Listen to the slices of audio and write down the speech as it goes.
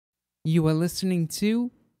You are listening to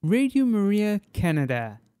Radio Maria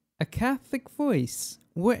Canada, a Catholic voice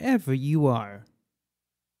wherever you are.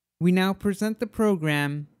 We now present the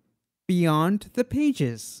program Beyond the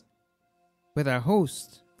Pages with our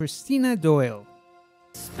host, Christina Doyle.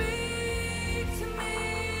 Speak to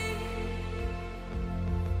me,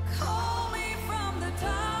 call me from the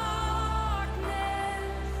darkness.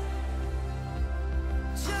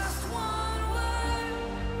 Just one word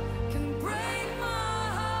can break my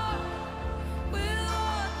heart. Will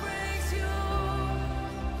what breaks yours?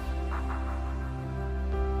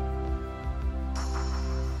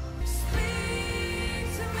 Speak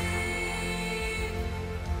to me,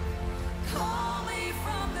 call me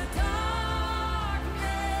from the darkness.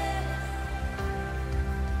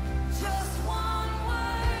 Just one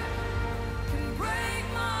word can break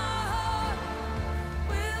my heart.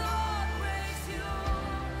 Will what breaks yours?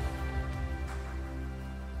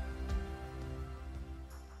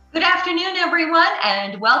 Good afternoon, everyone,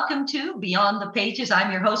 and welcome to Beyond the Pages.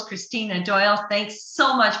 I'm your host, Christina Doyle. Thanks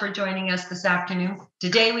so much for joining us this afternoon.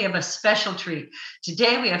 Today, we have a special treat.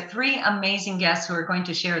 Today, we have three amazing guests who are going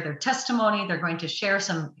to share their testimony. They're going to share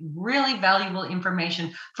some really valuable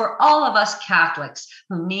information for all of us Catholics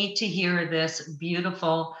who need to hear this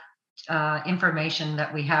beautiful information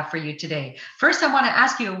that we have for you today. First, I want to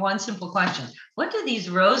ask you one simple question. What do these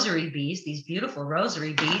rosary beads, these beautiful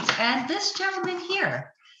rosary beads, and this gentleman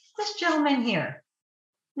here,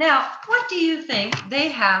 now, what do you think they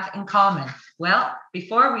have in common? Well,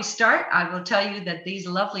 before we start, I will tell you that these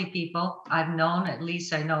lovely people I've known, at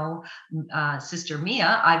least I know Sister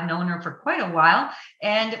Mia, I've known her for quite a while,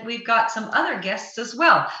 and we've got some other guests as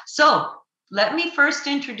well. So let me first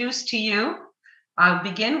introduce to you, I'll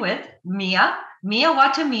begin with Mia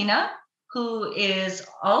Wattimena, who is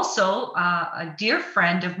also a dear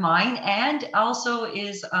friend of mine and also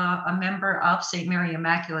is a member of St. Mary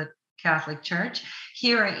Immaculate Catholic Church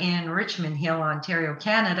here in Richmond Hill, Ontario,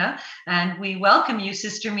 Canada. And we welcome you,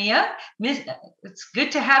 Sister Mia. It's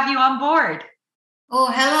good to have you on board. Oh,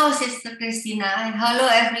 hello, Sister Christina, and hello,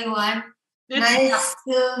 everyone. Nice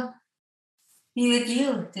to be with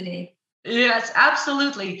you today. Yes,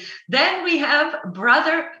 absolutely. Then we have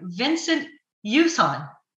Brother Vincent Yuson.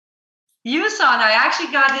 I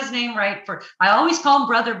actually got his name right. I always call him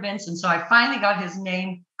Brother Vincent, so I finally got his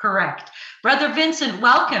name correct. Brother Vincent,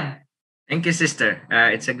 welcome. Thank you, sister.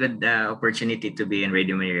 It's a good opportunity to be in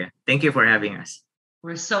Radio Maria. Thank you for having us.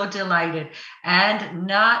 We're so delighted. And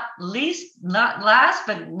not least,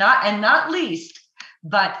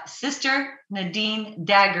 but Sister Nadine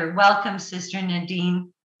Dagher. Welcome, Sister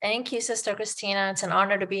Nadine. Thank you, Sister Christina. It's an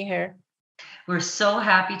honor to be here. We're so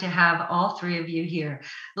happy to have all three of you here.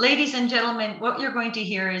 Ladies and gentlemen, what you're going to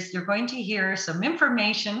hear is you're going to hear some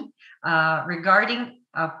information regarding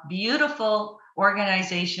a beautiful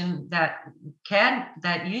organization that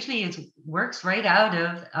usually works right out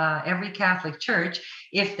of every Catholic church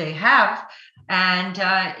if they have. And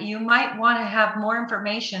you might want to have more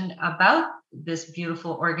information about this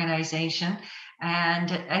beautiful organization.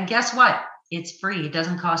 And guess what? It's free. It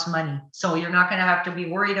doesn't cost money. So you're not going to have to be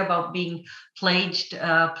worried about being plagued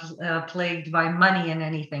by money and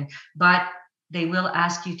anything. But they will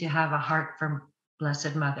ask you to have a heart from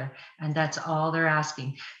Blessed Mother. And that's all they're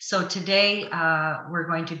asking. So today we're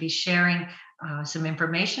going to be sharing some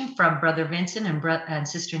information from Brother Vincent and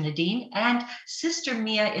Sister Nadine. And Sister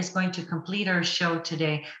Mia is going to complete our show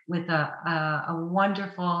today with a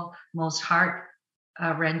wonderful, most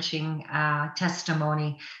heart-wrenching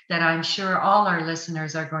testimony that I'm sure all our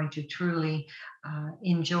listeners are going to truly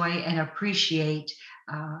enjoy and appreciate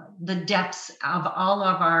the depths of all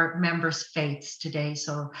of our members' faiths today.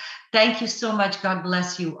 So thank you so much. God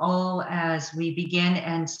bless you all as we begin.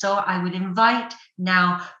 And so I would invite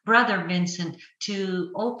now Brother Vincent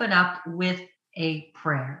to open up with a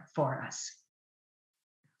prayer for us.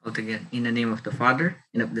 Altogether, in the name of the Father,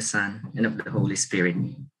 and of the Son, and of the Holy Spirit.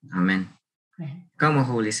 Amen. Come, O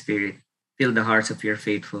Holy Spirit, fill the hearts of your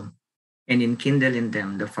faithful, and enkindle in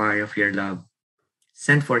them the fire of your love.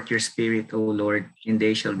 Send forth your Spirit, O Lord, and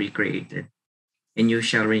they shall be created, and you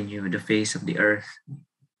shall renew the face of the earth.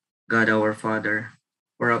 God our Father,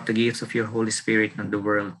 pour out the gifts of your Holy Spirit on the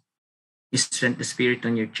world. You sent the Spirit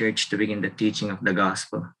on your church to begin the teaching of the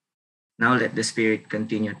gospel. Now let the Spirit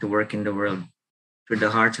continue to work in the world through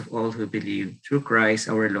the hearts of all who believe, through Christ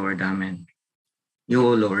our Lord. Amen. You,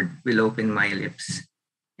 O Lord, will open my lips,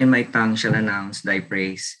 and my tongue shall announce thy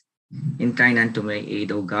praise. Incline unto my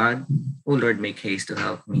aid, O God. O Lord, make haste to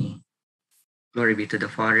help me. Glory be to the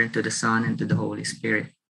Father, and to the Son, and to the Holy Spirit,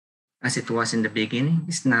 as it was in the beginning,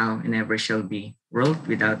 is now, and ever shall be, world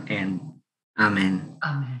without end. Amen.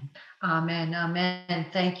 Amen. Amen. Amen.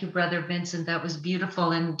 Thank you, Brother Vincent. That was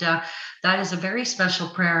beautiful. And that is a very special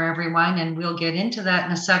prayer, everyone. And we'll get into that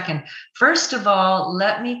in a second. First of all,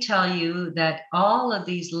 let me tell you that all of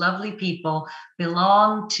these lovely people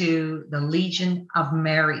belong to the Legion of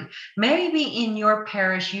Mary. Maybe in your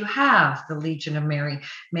parish you have the Legion of Mary.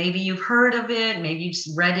 Maybe you've heard of it. Maybe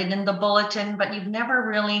you've read it in the bulletin, but you've never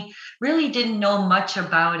really didn't know much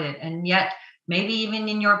about it. And yet, maybe even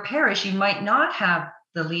in your parish, you might not have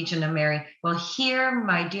the Legion of Mary. Well, here,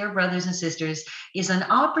 my dear brothers and sisters, is an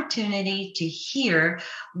opportunity to hear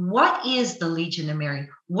what is the Legion of Mary?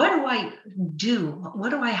 What do I do? What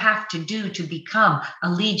do I have to do to become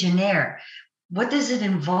a legionnaire? What does it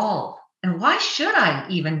involve? And why should I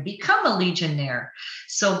even become a legionnaire?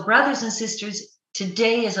 So, brothers and sisters,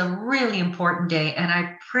 today is a really important day, and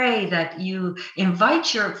I pray that you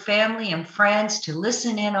invite your family and friends to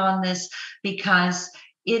listen in on this, because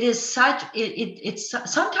it is such it's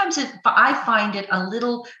sometimes I find it a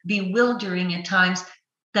little bewildering at times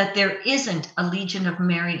that there isn't a Legion of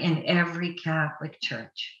Mary in every Catholic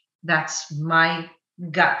church. That's my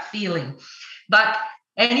gut feeling. But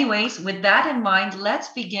anyways, with that in mind, let's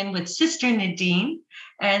begin with Sister Nadine.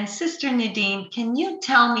 And Sister Nadine, can you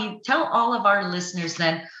tell all of our listeners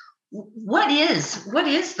then, what is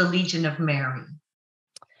the Legion of Mary?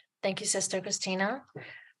 Thank you, Sister Christina.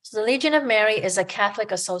 So the Legion of Mary is a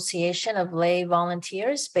Catholic association of lay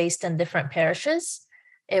volunteers based in different parishes.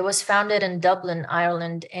 It was founded in Dublin,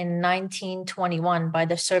 Ireland in 1921 by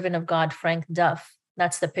the servant of God, Frank Duff.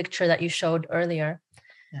 That's the picture that you showed earlier.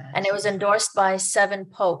 And it was endorsed by 7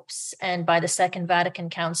 popes and by the Second Vatican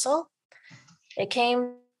Council. It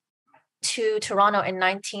came to Toronto in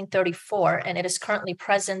 1934, and it is currently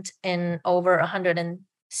present in over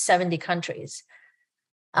 170 countries.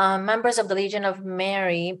 Members of the Legion of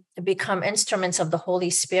Mary become instruments of the Holy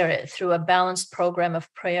Spirit through a balanced program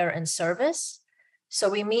of prayer and service. So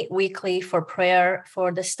we meet weekly for prayer,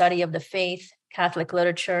 for the study of the faith, Catholic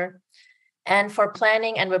literature, and for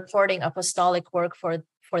planning and reporting apostolic work for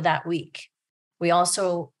that week. We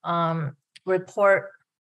also report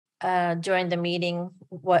during the meeting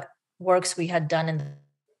what works we had done in the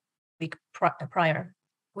week prior.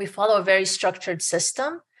 We follow a very structured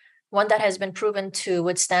system, one that has been proven to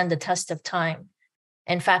withstand the test of time.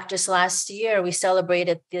 In fact, just last year, we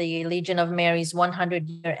celebrated the Legion of Mary's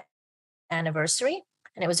 100-year anniversary,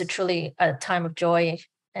 and it was truly a time of joy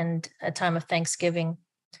and a time of thanksgiving.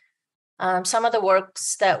 Some of the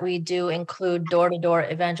works that we do include door-to-door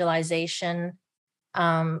evangelization,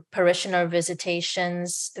 parishioner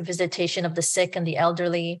visitations, visitation of the sick and the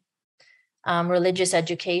elderly, religious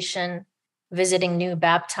education, visiting new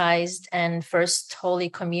baptized and First Holy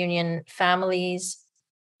Communion families,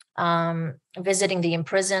 visiting the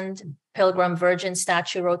imprisoned, Pilgrim Virgin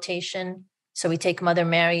statue rotation. So we take Mother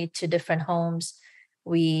Mary to different homes.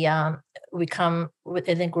 We come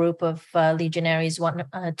within a group of legionaries,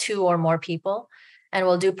 2 or more people, and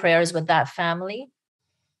we'll do prayers with that family.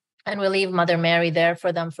 And we'll leave Mother Mary there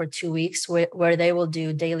for them for 2 weeks, where they will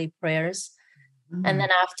do daily prayers. And then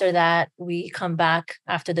after that, we come back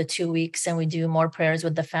after the 2 weeks and we do more prayers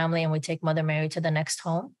with the family, and we take Mother Mary to the next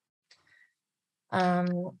home.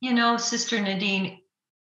 Sister Nadine,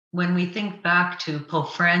 when we think back to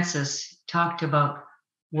Pope Francis, talked about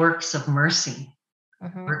works of mercy,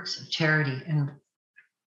 works of charity. And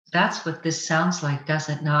that's what this sounds like, does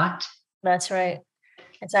it not? That's right.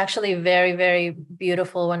 It's actually very, very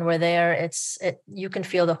beautiful when we're there. You can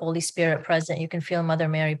feel the Holy Spirit present. You can feel Mother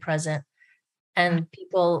Mary present. And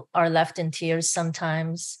people are left in tears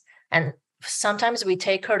sometimes. And sometimes we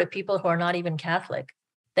take her to people who are not even Catholic.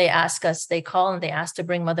 They call and they ask to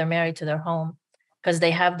bring Mother Mary to their home because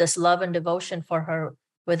they have this love and devotion for her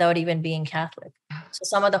without even being Catholic. So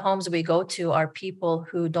some of the homes we go to are people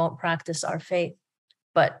who don't practice our faith,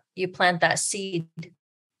 but you plant that seed.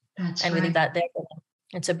 That's and right. we leave that there for them.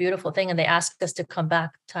 It's a beautiful thing. And they ask us to come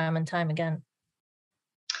back time and time again.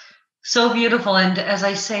 So beautiful. And as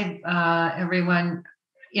I say, everyone,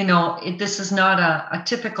 this is not a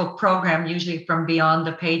typical program, usually from Beyond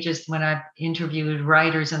the Pages when I've interviewed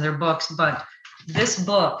writers and their books. But this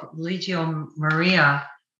book, Legio Mariae,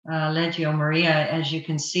 as you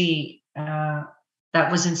can see, that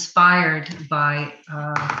was inspired by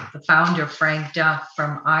the founder, Frank Duff,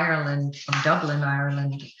 from Ireland, from Dublin,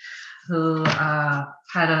 Ireland, who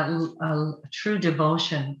had a true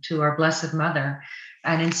devotion to our Blessed Mother,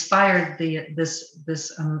 and inspired this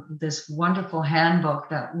wonderful handbook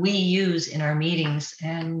that we use in our meetings.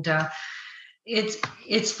 And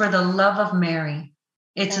it's for the love of Mary.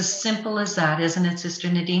 It's as simple as that, isn't it, Sister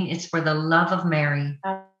Nadine? It's for the love of Mary.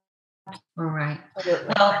 All right.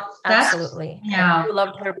 Absolutely. Well, that's Absolutely. yeah. And you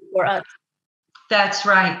loved her before us. That's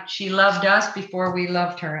right. She loved us before we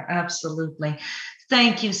loved her. Absolutely.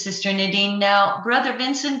 Thank you, Sister Nadine. Now, Brother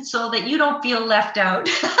Vincent, so that you don't feel left out.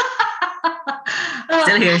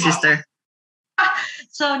 Still here, sister.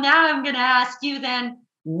 So now I'm going to ask you then,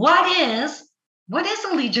 what is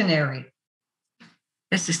a legionary?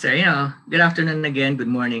 Yes, sister. Good afternoon again. Good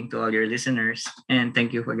morning to all your listeners. And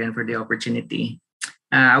thank you again for the opportunity.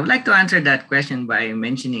 I would like to answer that question by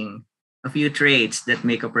mentioning a few traits that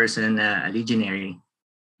make a person a legionary.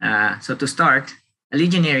 So to start, a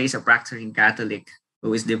legionary is a practicing Catholic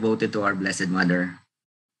who is devoted to our Blessed Mother.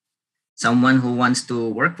 Someone who wants to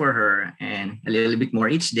work for her and a little bit more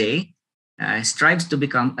each day, strives to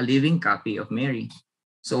become a living copy of Mary.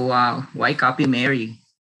 So why copy Mary?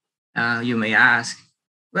 You may ask.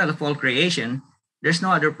 Well, of all creation, there's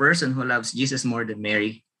no other person who loves Jesus more than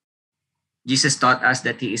Mary. Jesus taught us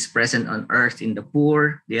that he is present on earth in the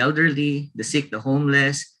poor, the elderly, the sick, the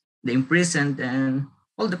homeless, the imprisoned, and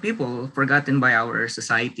all the people forgotten by our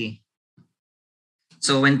society.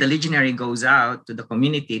 So when the legionary goes out to the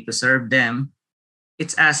community to serve them,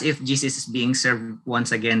 it's as if Jesus is being served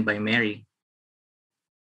once again by Mary.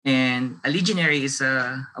 And a legionary is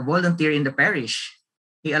a volunteer in the parish.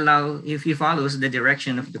 If he follows the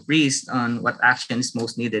direction of the priest on what action is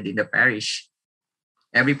most needed in the parish.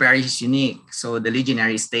 Every parish is unique, so the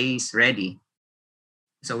legionary stays ready.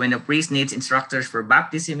 So when the priest needs instructors for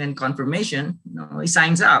baptism and confirmation, he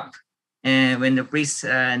signs up. And when the priest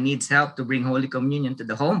needs help to bring Holy Communion to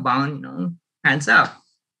the homebound, hands up.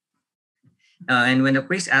 And when the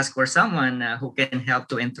priest asks for someone who can help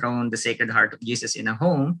to enthrone the Sacred Heart of Jesus in a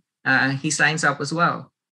home, he signs up as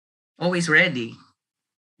well. Always ready.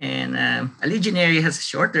 And a legionary has a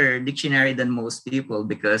shorter dictionary than most people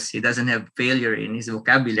because he doesn't have failure in his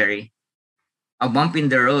vocabulary. A bump in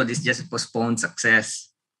the road is just postponed success.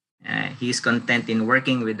 He is content in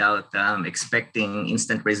working without expecting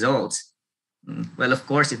instant results. Well, of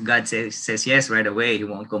course, if God says yes right away, he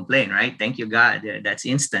won't complain, right? Thank you, God. That's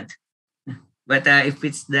instant. But if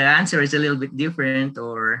the answer is a little bit different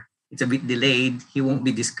or it's a bit delayed, he won't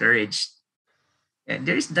be discouraged.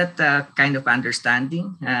 There is that kind of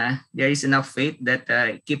understanding. There is enough faith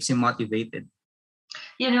that keeps him motivated.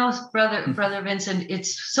 Brother Vincent,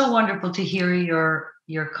 it's so wonderful to hear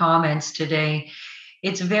your comments today.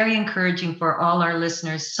 It's very encouraging for all our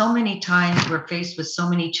listeners. So many times we're faced with so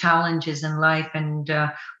many challenges in life and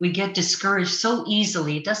we get discouraged so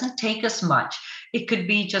easily. It doesn't take us much. It could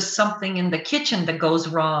be just something in the kitchen that goes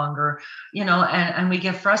wrong or, and we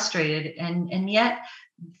get frustrated. And yet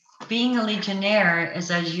being a legionnaire,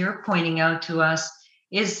 as you're pointing out to us,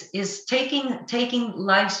 is taking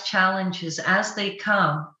life's challenges as they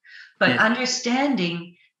come, but yes.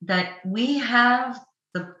 Understanding that we have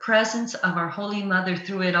the presence of our Holy Mother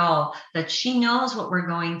through it all, that she knows what we're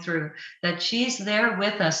going through, that she's there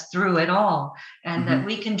with us through it all, and that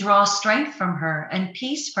we can draw strength from her and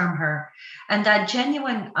peace from her, and that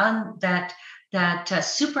genuine,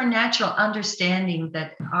 supernatural understanding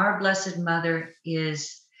that our Blessed Mother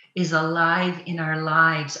is alive in our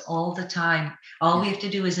lives all the time. All we have to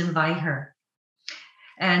do is invite her.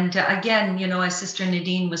 And again, as Sister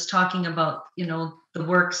Nadine was talking about, the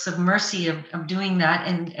works of mercy of doing that.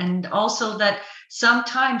 And also that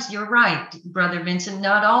sometimes you're right, Brother Vincent,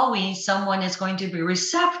 not always someone is going to be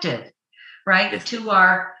receptive, right? Yes.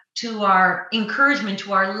 To our encouragement,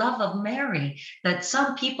 to our love of Mary, that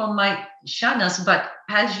some people might shun us. But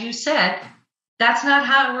as you said, that's not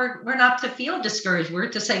how we're not to feel discouraged. We're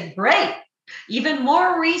to say, great, even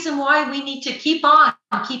more reason why we need to keep on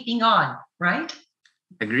keeping on, right?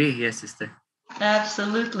 Agree, yes, sister.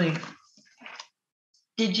 Absolutely.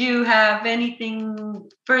 Did you have anything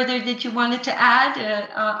further that you wanted to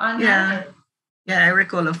add on that? Yeah, I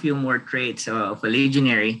recall a few more traits of a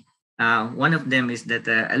legionary. One of them is that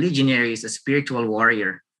a legionary is a spiritual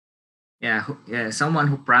warrior. Someone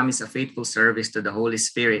who promised a faithful service to the Holy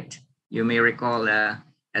Spirit. You may recall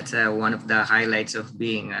that's one of the highlights of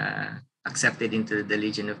being accepted into the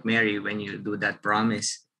Legion of Mary when you do that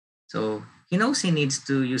promise. So he knows he needs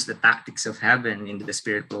to use the tactics of heaven in the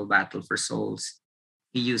spiritual battle for souls.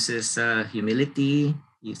 He uses humility,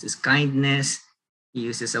 he uses kindness, he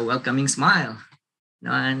uses a welcoming smile.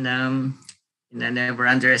 And never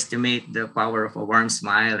underestimate the power of a warm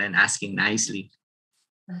smile and asking nicely.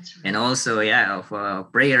 That's right. And also,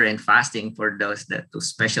 of prayer and fasting for those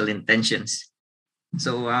special intentions.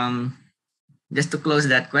 So just to close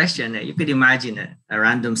that question, you could imagine a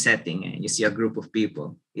random setting and you see a group of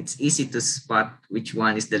people. It's easy to spot which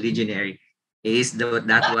one is the legionary He is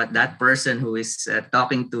that person who is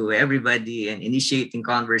talking to everybody and initiating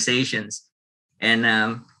conversations.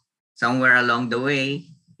 And somewhere along the way,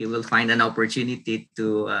 he will find an opportunity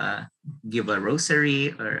to give a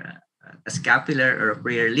rosary or a scapular or a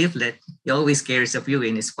prayer leaflet. He always carries a few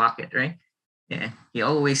in his pocket, right? Yeah, he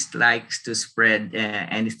always likes to spread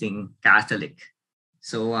anything Catholic.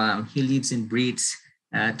 So he lives and breathes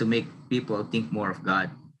to make people think more of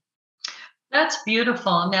God. That's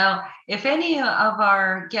beautiful. Now, if any of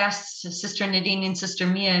our guests, Sister Nadine and Sister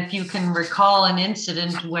Mia, if you can recall an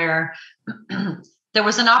incident where there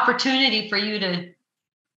was an opportunity for you to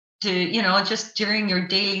just during your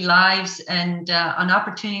daily lives and an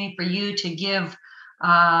opportunity for you to give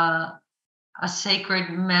a sacred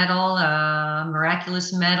medal, a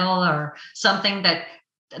miraculous medal, or something that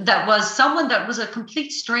was someone that was a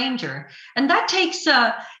complete stranger. And that takes,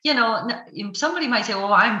 somebody might say,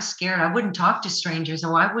 well, I'm scared. I wouldn't talk to strangers,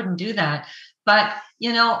 or I wouldn't do that. But,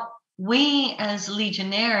 we as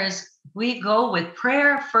legionnaires, we go with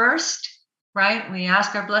prayer first, right? We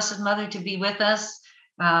ask our Blessed Mother to be with us,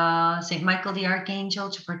 St. Michael the Archangel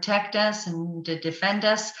to protect us and to defend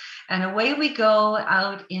us. And away we go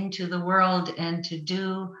out into the world and to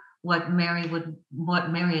do what Mary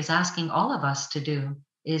is asking all of us to do,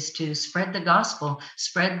 is to spread the gospel,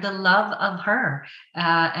 spread the love of her.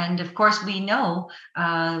 And of course, we know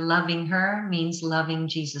loving her means loving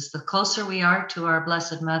Jesus. The closer we are to our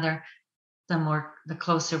Blessed Mother, the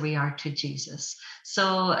closer we are to Jesus.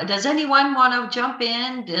 So does anyone want to jump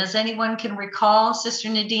in? Does anyone can recall, Sister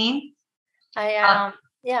Nadine? I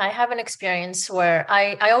have an experience where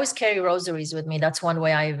I always carry rosaries with me. That's one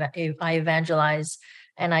way I evangelize,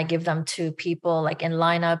 and I give them to people like in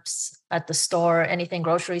lineups at the store, anything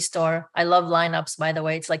grocery store. I love lineups, by the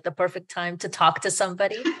way. It's like the perfect time to talk to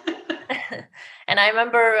somebody. And I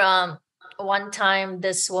remember one time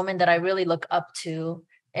this woman that I really look up to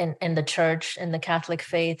in the church, in the Catholic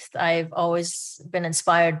faith, I've always been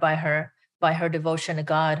inspired by her devotion to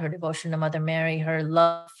God, her devotion to Mother Mary, her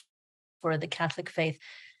love for the Catholic faith.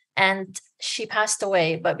 And she passed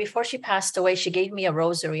away. But before she passed away, she gave me a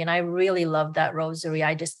rosary. And I really loved that rosary.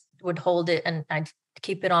 I just would hold it and I'd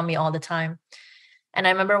keep it on me all the time. And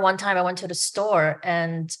I remember one time I went to the store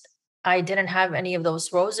and I didn't have any of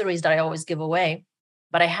those rosaries that I always give away.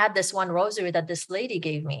 But I had this one rosary that this lady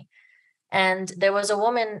gave me. And there was a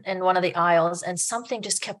woman in one of the aisles, and something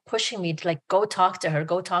just kept pushing me to like, go talk to her.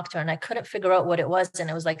 And I couldn't figure out what it was. And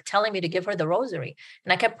it was like telling me to give her the rosary.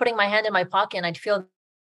 And I kept putting my hand in my pocket and I'd feel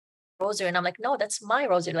rosary. And I'm like, no, that's my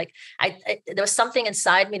rosary. Like there was something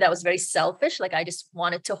inside me that was very selfish. Like I just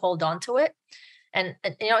wanted to hold on to it. And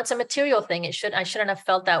it's a material thing. I shouldn't have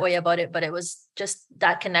felt that way about it, but it was just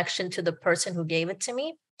that connection to the person who gave it to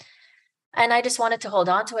me. And I just wanted to hold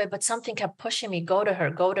on to it, but something kept pushing me, go to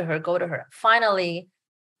her. Finally,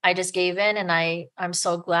 I just gave in, and I'm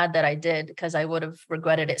so glad that I did, because I would have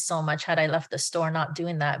regretted it so much had I left the store not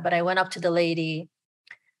doing that. But I went up to the lady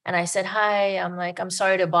and I said, hi, I'm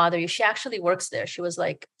sorry to bother you. She actually works there. She was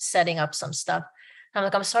like setting up some stuff. I'm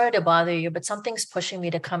like, I'm sorry to bother you, but something's pushing me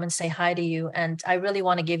to come and say hi to you. And I really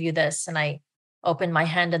want to give you this. And I opened my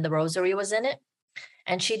hand and the rosary was in it.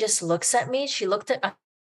 And she just looks at me. I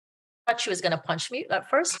thought she was going to punch me at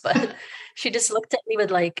first, but she just looked at me with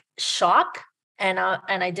like shock. And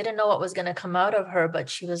I didn't know what was going to come out of her, but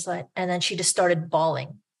she was like, and then she just started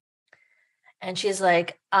bawling. And she's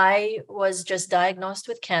like, I was just diagnosed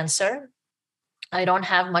with cancer. I don't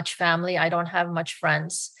have much family. I don't have much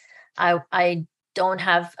friends. I don't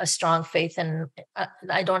have a strong faith, and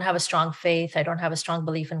I don't have a strong faith. I don't have a strong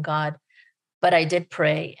belief in God. But I did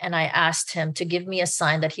pray, and I asked him to give me a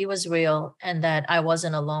sign that he was real and that I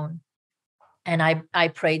wasn't alone. And I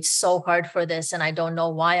prayed so hard for this, and I don't know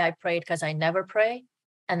why I prayed, because I never pray.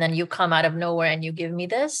 And then you come out of nowhere and you give me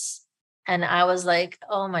this. And I was like,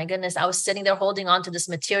 oh my goodness, I was sitting there holding on to this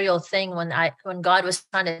material thing when God was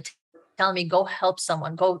trying to tell me, go help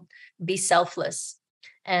someone, go be selfless.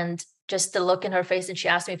 And just the look in her face, and she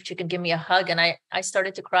asked me if she could give me a hug. And I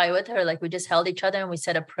started to cry with her. Like we just held each other and we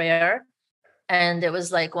said a prayer. And it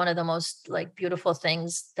was like one of the most like beautiful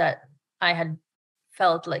things that I had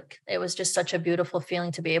felt. Like it was just such a beautiful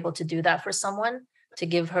feeling to be able to do that for someone, to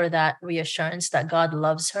give her that reassurance that God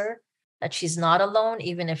loves her, that she's not alone,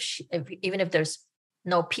 even if there's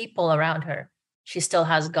no people around her, she still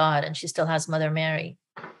has God and she still has Mother Mary.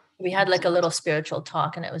 We had like a little spiritual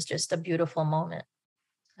talk, and it was just a beautiful moment.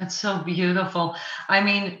 That's so beautiful. I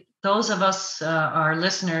mean, those of us, our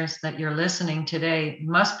listeners that you're listening today,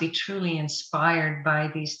 must be truly inspired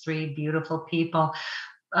by these three beautiful people.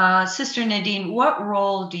 Sister Nadine, what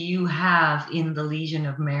role do you have in the Legion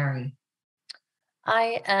of Mary?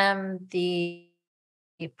 I am the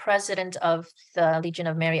president of the Legion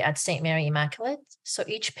of Mary at St. Mary Immaculate. So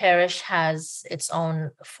each parish has its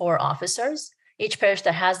own 4 officers. Each parish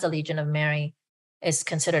that has the Legion of Mary is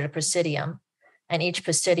considered a Praesidium, and each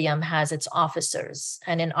Praesidium has its officers.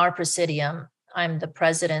 And in our Praesidium, I'm the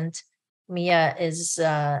president. Mia is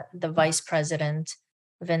the vice president.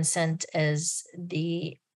 Vincent is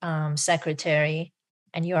the secretary,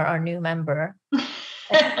 and you are our new member. You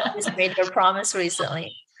just made your promise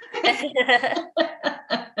recently.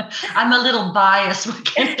 I'm a little biased.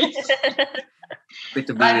 Good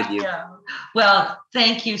to be with you. Well,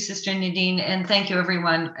 thank you, Sister Nadine, and thank you,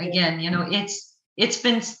 everyone. Again, it's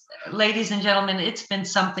been, ladies and gentlemen, it's been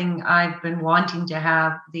something I've been wanting to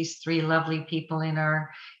have these 3 lovely people in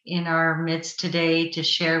our midst today to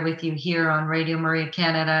share with you here on Radio Maria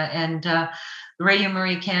Canada. And Radio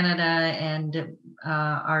Maria Canada and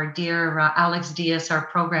our dear Alex Diaz, our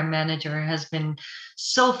program manager, has been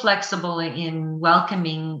so flexible in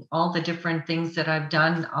welcoming all the different things that I've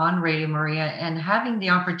done on Radio Maria, and having the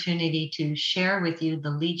opportunity to share with you the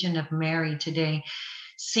Legion of Mary today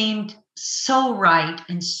seemed so right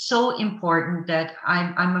and so important that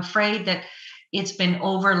I'm afraid that it's been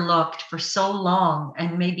overlooked for so long,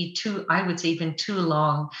 and maybe I would say even too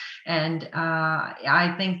long. And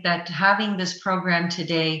I think that having this program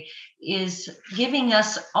today is giving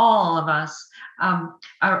us, all of us,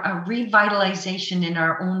 a revitalization in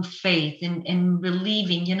our own faith and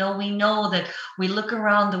believing. We know that we look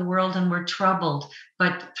around the world and we're troubled,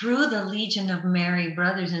 but through the Legion of Mary,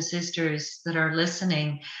 brothers and sisters that are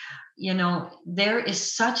listening, there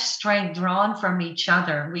is such strength drawn from each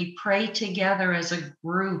other. We pray together as a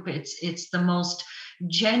group. It's the most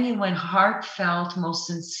genuine, heartfelt, most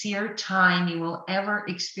sincere time you will ever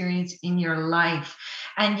experience in your life,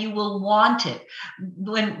 and you will want it.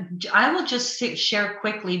 When I will just share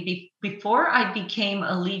quickly, before I became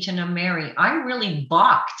a Legion of Mary, I really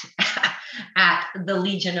balked at the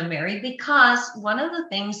Legion of Mary, because one of the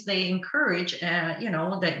things they encourage,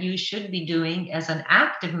 that you should be doing as an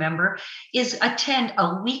active member is attend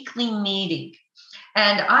a weekly meeting.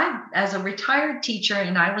 And I, as a retired teacher,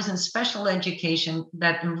 and I was in special education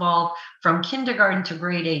that involved from kindergarten to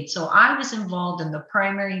grade 8. So I was involved in the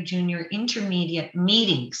primary, junior, intermediate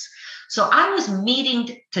meetings. So I was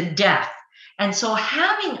meeting to death. And so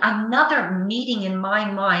having another meeting in my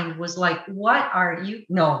mind was like, what are you?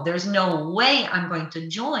 No, there's no way I'm going to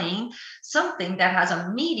join something that has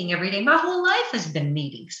a meeting every day. My whole life has been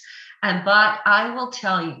meetings. But I will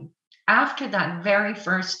tell you, after that very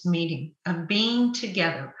first meeting of being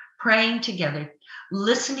together, praying together,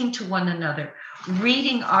 listening to one another,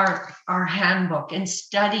 reading our handbook and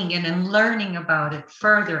studying it and learning about it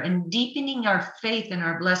further and deepening our faith in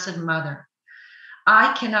our Blessed Mother,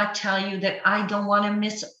 I cannot tell you that I don't want to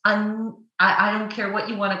miss, I don't care what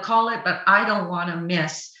you want to call it, but I don't want to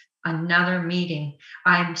miss another meeting.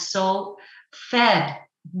 I'm so fed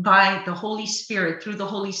by the Holy Spirit, through the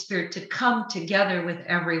Holy Spirit, to come together with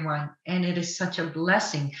everyone. And it is such a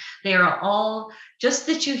blessing. They are all, just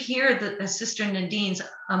that you hear the Sister Nadine's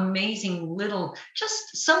amazing little,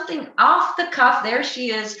 just something off the cuff. There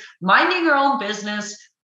she is, minding her own business,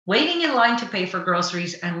 waiting in line to pay for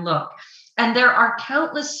groceries, and look. And there are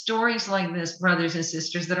countless stories like this, brothers and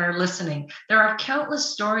sisters that are listening. There are countless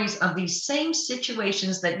stories of these same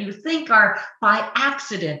situations that you think are by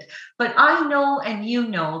accident. But I know, and you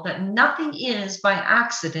know, that nothing is by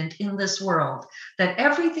accident in this world, that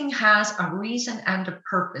everything has a reason and a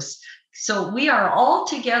purpose. So we are all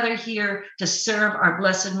together here to serve our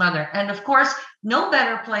Blessed Mother. And of course, no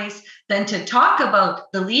better place than to talk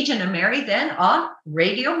about the Legion of Mary than on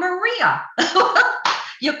Radio Maria.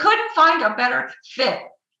 You couldn't find a better fit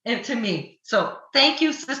to me. So thank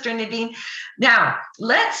you, Sister Nadine. Now,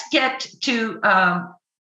 let's get to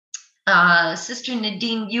Sister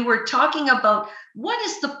Nadine. You were talking about, what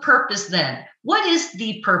is the purpose then? What is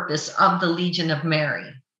the purpose of the Legion of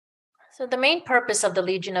Mary? So the main purpose of the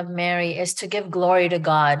Legion of Mary is to give glory to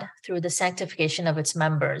God through the sanctification of its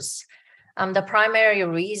members. The primary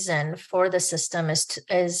reason for the system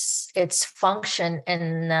is its function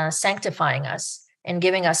in sanctifying us and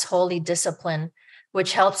giving us holy discipline,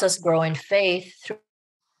 which helps us grow in faith through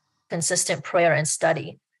consistent prayer and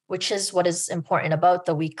study, which is what is important about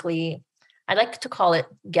the weekly, I like to call it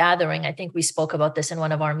gathering. I think we spoke about this in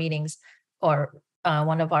one of our meetings, or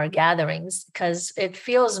one of our gatherings, because it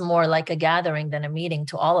feels more like a gathering than a meeting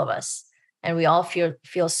to all of us. And we all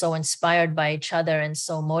feel so inspired by each other and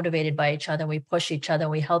so motivated by each other. We push each other,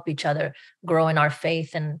 we help each other grow in our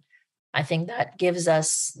faith. And I think that gives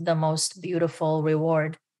us the most beautiful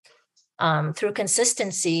reward. Through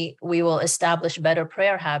consistency, we will establish better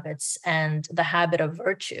prayer habits and the habit of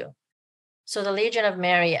virtue. So the Legion of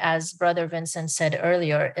Mary, as Brother Vincent said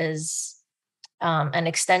earlier, is an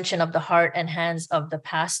extension of the heart and hands of the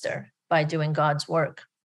pastor by doing God's work.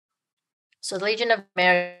 So the Legion of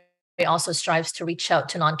Mary also strives to reach out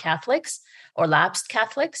to non-Catholics or lapsed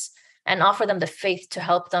Catholics and offer them the faith to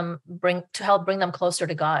help bring them closer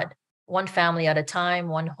to God, one family at a time,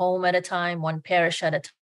 one home at a time, one parish at a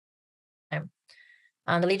time.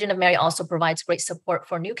 The Legion of Mary also provides great support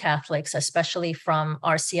for new Catholics, especially from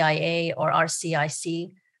RCIA or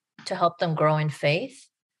RCIC, to help them grow in faith.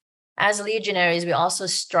 As legionaries, we also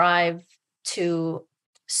strive to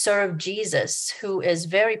serve Jesus, who is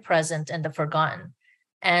very present in the forgotten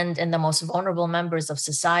and in the most vulnerable members of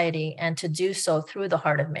society, and to do so through the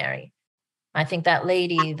heart of Mary. I think that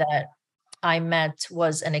lady that I met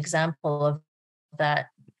was an example of that,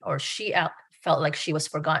 or she felt like she was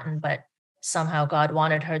forgotten, but somehow God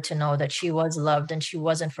wanted her to know that she was loved and she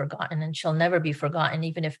wasn't forgotten, and she'll never be forgotten,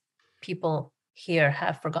 even if people here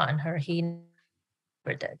have forgotten her. He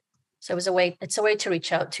never did. So it's a way to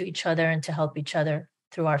reach out to each other and to help each other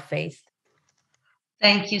through our faith.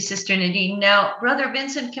 Thank you, Sister Nadine. Now, Brother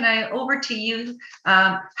Vincent, can I over to you?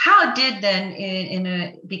 How did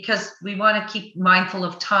then, because we want to keep mindful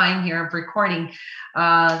of time here of recording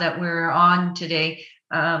that we're on today,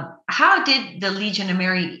 how did the Legion of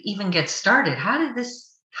Mary even get started? How did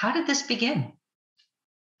this begin?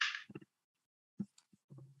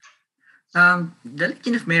 The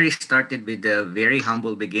Legion of Mary started with very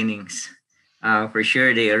humble beginnings. For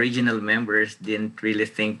sure, the original members didn't really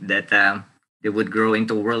think that they would grow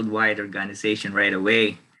into a worldwide organization right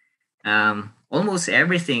away. Almost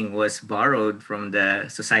everything was borrowed from the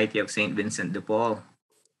Society of St. Vincent de Paul.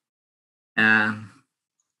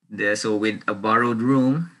 So with a borrowed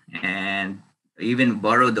room and even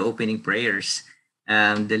borrowed the opening prayers,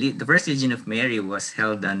 the first Legion of Mary was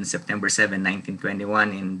held on September 7,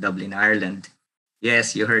 1921 in Dublin, Ireland.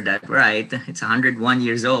 Yes, you heard that right. It's 101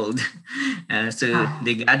 years old. So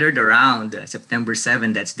they gathered around September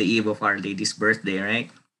 7. That's the eve of Our Lady's birthday,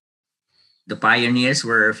 right? The pioneers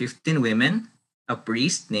were 15 women, a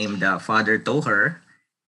priest named Father Toher,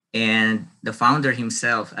 and the founder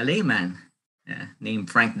himself, a layman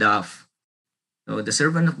named Frank Duff. So the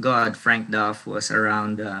servant of God, Frank Duff, was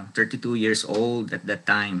around 32 years old at that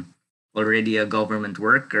time, already a government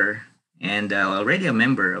worker, and already a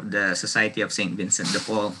member of the Society of St. Vincent de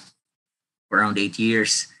Paul for around 8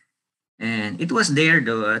 years. And it was there,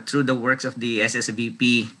 though, through the works of the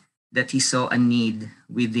SSVP, that he saw a need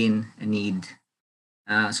within a need.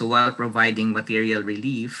 So while providing material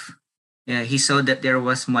relief, he saw that there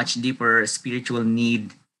was much deeper spiritual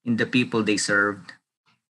need in the people they served.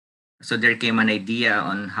 So there came an idea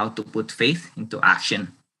on how to put faith into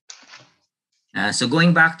action. So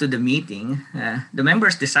going back to the meeting, the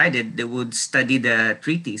members decided they would study the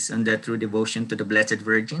treatise on the true devotion to the Blessed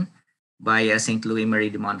Virgin by St. Louis Marie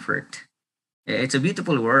de Montfort. It's a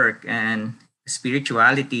beautiful work and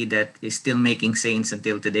spirituality that is still making saints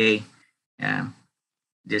until today.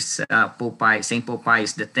 There's St. Pope Pius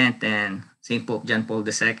X and St. Pope John Paul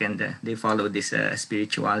II. They follow this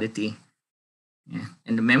spirituality.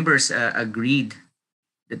 And the members agreed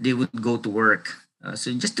that they would go to work.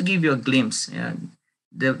 So just to give you a glimpse,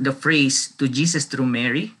 the phrase "to Jesus through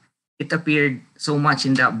Mary," it appeared so much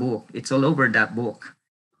in that book. It's all over that book.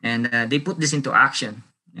 And they put this into action.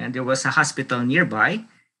 And there was a hospital nearby,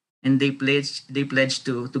 and they pledged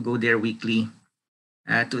to go there weekly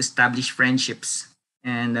to establish friendships.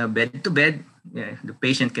 And bed to bed, the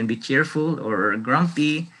patient can be cheerful or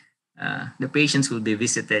grumpy. The patients will be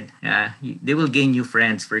visited. They will gain new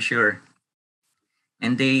friends for sure.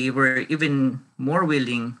 And they were even more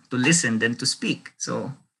willing to listen than to speak.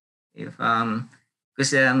 So, because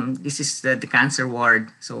this is the cancer ward,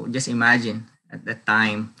 so just imagine at that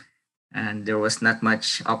time, and there was not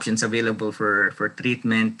much options available for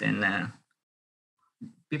treatment, and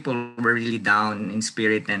people were really down in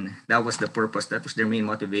spirit, and that was the purpose. That was their main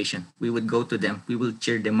motivation. We would go to them. We would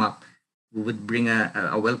cheer them up. We would bring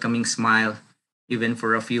a welcoming smile, even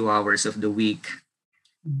for a few hours of the week.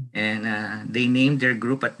 And they named their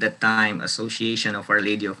group at that time Association of Our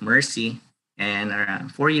Lady of Mercy.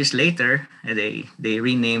 And 4 years later, they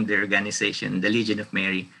renamed their organization the Legion of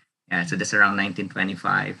Mary. So that's around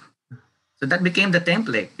 1925. So that became the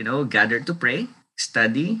template, gather to pray,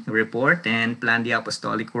 study, report, and plan the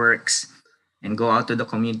apostolic works, and go out to the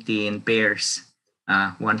community in pairs,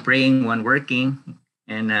 one praying, one working,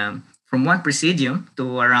 and from one Praesidium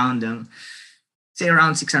to around,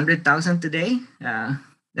 around 600,000 today.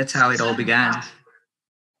 That's how it all began.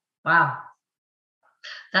 Wow.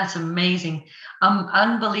 That's amazing.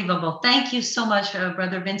 Unbelievable. Thank you so much,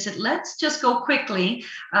 Brother Vincent. Let's just go quickly.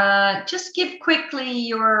 Just give quickly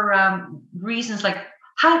your reasons, like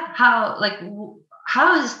how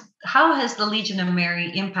has the Legion of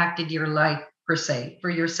Mary impacted your life per se for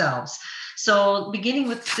yourselves? So beginning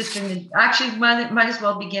with Sister, actually might as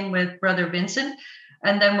well begin with Brother Vincent,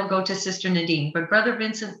 and then we'll go to Sister Nadine. But Brother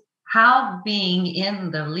Vincent, how being in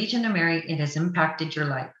the Legion of Mary, it has impacted your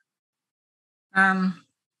life?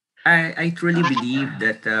 I truly believe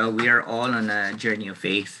that we are all on a journey of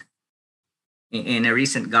faith. In a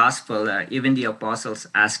recent gospel, even the apostles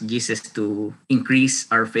asked Jesus to increase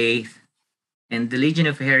our faith. And the Legion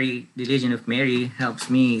of Mary helps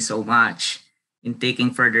me so much in taking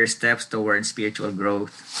further steps towards spiritual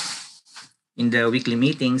growth. In the weekly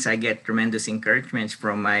meetings, I get tremendous encouragement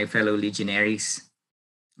from my fellow legionaries.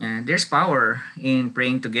 There's power in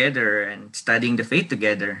praying together and studying the faith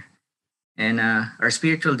together. And our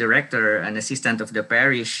spiritual director and assistant of the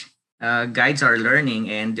parish guides our learning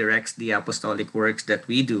and directs the apostolic works that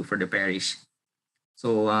we do for the parish.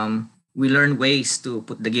 So we learn ways to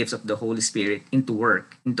put the gifts of the Holy Spirit into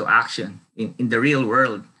work, into action, in the real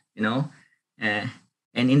world, you know. And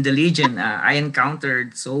in the Legion, I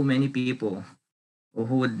encountered so many people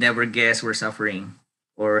who would never guess were suffering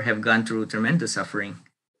or have gone through tremendous suffering.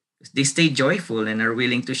 They stay joyful and are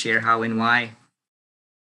willing to share how and why.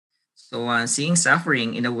 So seeing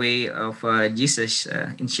suffering in a way of Jesus,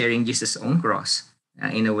 in sharing Jesus' own cross,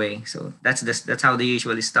 in a way. So that's how they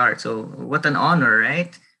usually start. So what an honor,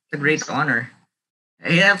 right? A great honor.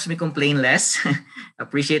 It helps me complain less,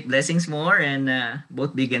 appreciate blessings more, and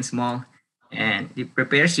both big and small. And it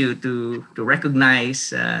prepares you to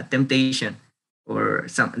recognize temptation or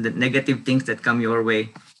some the negative things that come your way.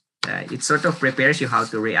 It sort of prepares you how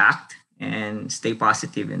to react and stay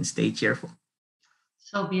positive and stay cheerful.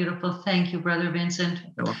 So beautiful. Thank you, Brother Vincent.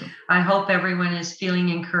 You're welcome. I hope everyone is feeling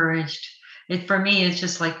encouraged. For me, it's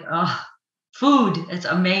just like, food. It's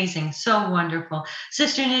amazing. So wonderful.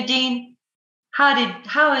 Sister Nadine,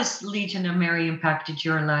 how has Legion of Mary impacted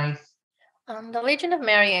your life? The Legion of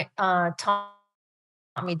Mary taught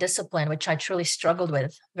me discipline, which I truly struggled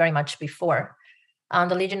with very much before.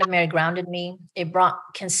 The Legion of Mary grounded me. It brought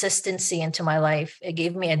consistency into my life. It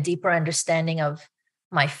gave me a deeper understanding of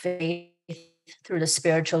my faith through the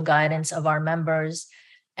spiritual guidance of our members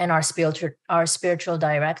and our spiritual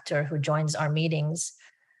director who joins our meetings.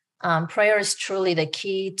 Prayer is truly the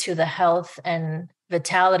key to the health and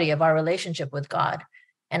vitality of our relationship with God.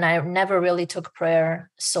 And I never really took prayer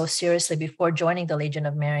so seriously before joining the Legion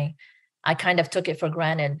of Mary. I kind of took it for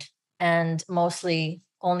granted and mostly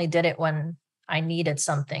only did it when I needed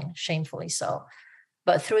something, shamefully so.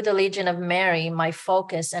 But through the Legion of Mary, my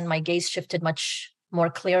focus and my gaze shifted much more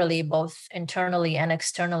clearly, both internally and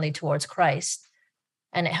externally, towards Christ.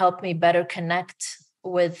 And it helped me better connect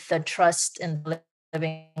with the trust in the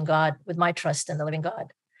living God, with my trust in the living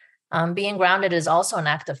God. Being grounded is also an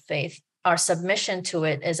act of faith. Our submission to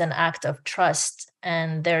it is an act of trust.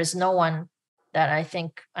 And there's no one that I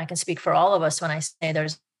think I can speak for all of us when I say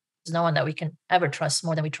there's no one that we can ever trust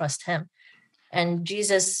more than we trust him. And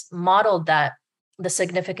Jesus modeled that, the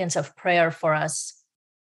significance of prayer for us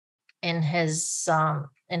in his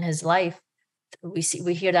life.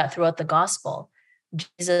 We hear that throughout the gospel.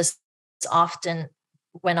 Jesus often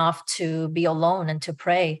went off to be alone and to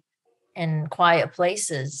pray in quiet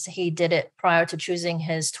places. He did it prior to choosing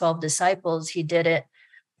his 12 disciples. He did it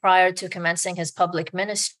prior to commencing his public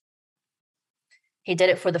ministry. He did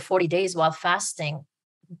it for the 40 days while fasting,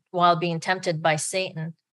 while being tempted by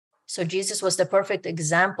Satan. So Jesus was the perfect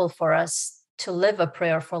example for us to live a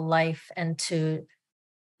prayerful life and to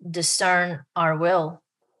discern our will.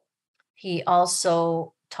 He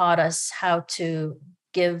also taught us how to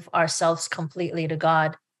give ourselves completely to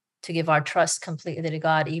God, to give our trust completely to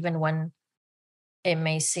God, even when it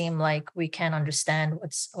may seem like we can't understand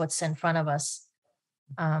what's in front of us.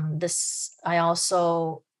 I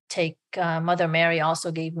also take Mother Mary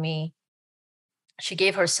also gave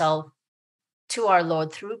herself to our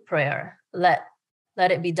Lord through prayer. Let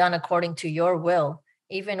it be done according to your will.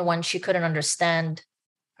 Even when she couldn't understand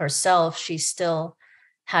herself, she still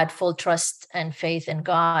had full trust and faith in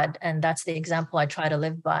God. And that's the example I try to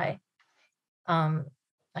live by.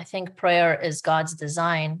 I think prayer is God's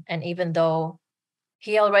design. And even though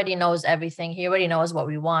he already knows everything, he already knows what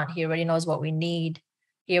we want, he already knows what we need,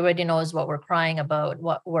 he already knows what we're crying about,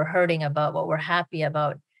 what we're hurting about, what we're happy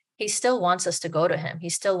about, he still wants us to go to him. He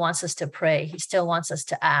still wants us to pray. He still wants us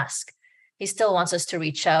to ask. He still wants us to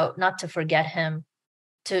reach out, not to forget him,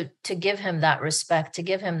 to give him that respect, to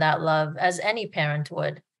give him that love, as any parent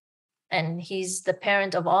would. and he's the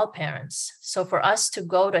parent of all parents. So for us to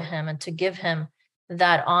go to him and to give him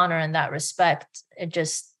that honor and that respect, it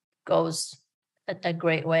just goes a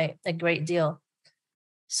great way, a great deal.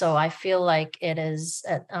 So I feel like it is,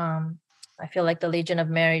 I feel like the Legion of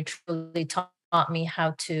Mary truly taught me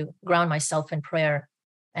how to ground myself in prayer.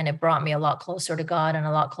 And it brought me a lot closer to God and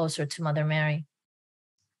a lot closer to Mother Mary.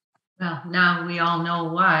 Well, now we all know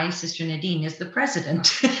why Sister Nadine is the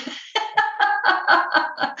president.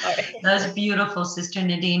 That's beautiful, Sister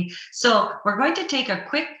Nadine. So we're going to take a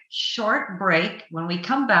quick, short break. When we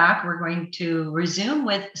come back, we're going to resume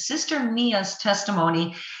with Sister Mia's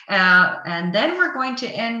testimony. And then we're going to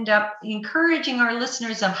end up encouraging our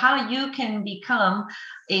listeners of how you can become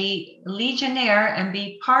a legionnaire and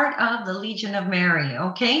be part of the Legion of Mary.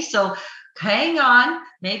 Okay, so hang on,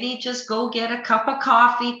 maybe just go get a cup of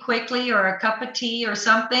coffee quickly or a cup of tea or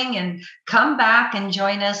something and come back and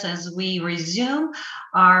join us as we resume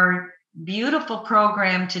our beautiful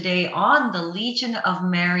program today on the Legion of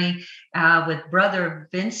Mary with Brother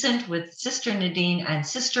Vincent, with Sister Nadine and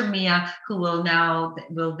Sister Mia, who will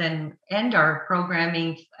then end our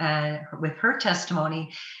programming with her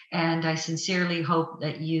testimony. And I sincerely hope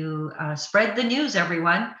that you spread the news,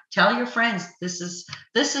 everyone. Tell your friends. This is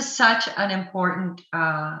such an important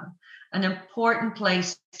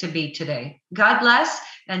place to be today. God bless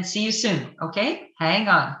and see you soon. Okay, hang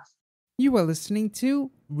on. You are listening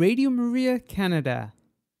to Radio Maria Canada.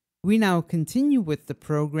 We now continue with the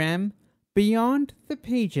program Beyond the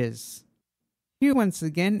Pages. Here once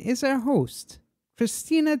again is our host,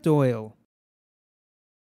 Christina Doyle.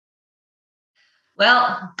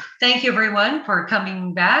 Well, thank you everyone for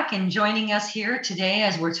coming back and joining us here today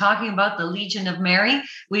as we're talking about the Legion of Mary.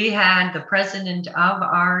 We had the president of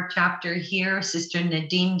our chapter here, Sister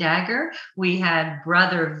Nadine Dagher. We had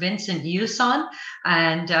Brother Vincent Yuson,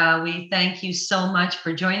 and we thank you so much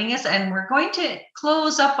for joining us. And we're going to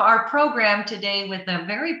close up our program today with a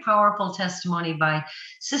very powerful testimony by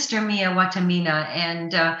Sister Mia Wattimena.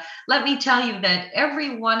 And let me tell you that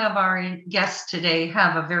every one of our guests today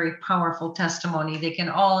have a very powerful testimony.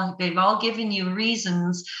 They've all given you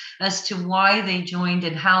reasons as to why they joined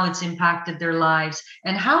and how it's impacted their lives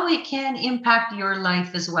and how it can impact your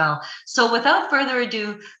life as well. So without further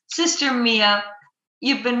ado, Sister Mia,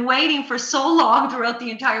 you've been waiting for so long throughout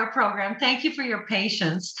the entire program. Thank you for your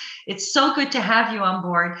patience. It's so good to have you on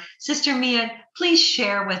board. Sister Mia, please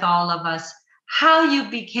share with all of us how you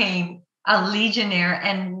became a legionnaire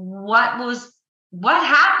and what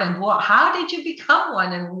happened? How did you become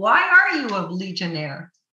one, and why are you a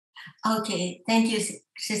legionnaire? Okay, thank you,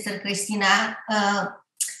 Sister Christina. I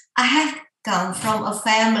have come from a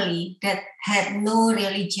family that had no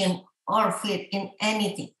religion or faith in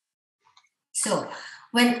anything. So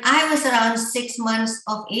when I was around 6 months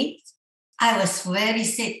of age, I was very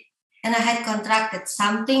sick, and I had contracted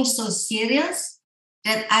something so serious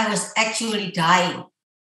that I was actually dying.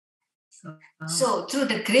 So through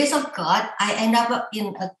the grace of God, I ended up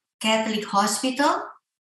in a Catholic hospital.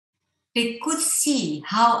 They could see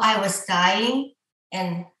how I was dying,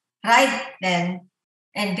 and right then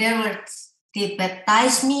and there they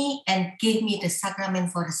baptized me and gave me the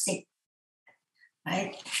sacrament for the sick.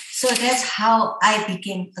 Right? So that's how I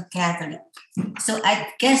became a Catholic. So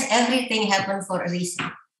I guess everything happened for a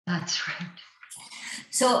reason. That's right.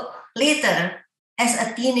 So later, as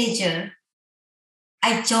a teenager,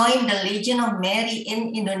 I joined the Legion of Mary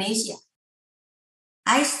in Indonesia.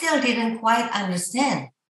 I still didn't quite understand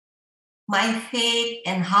my faith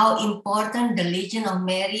and how important the Legion of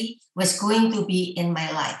Mary was going to be in my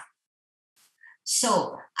life.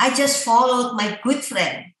 So I just followed my good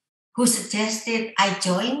friend who suggested I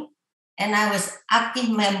join, and I was active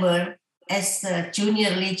member as a junior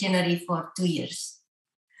legionary for 2 years.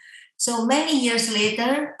 So many years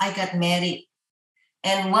later, I got married.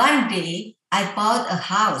 And one day, I bought a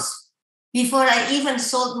house before I even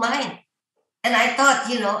sold mine. And I thought,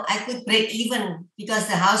 I could break even because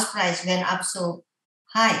the house price went up so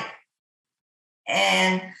high.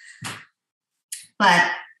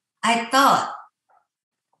 But I thought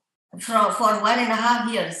for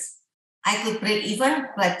 1.5 years, I could break even,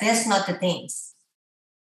 but that's not the things.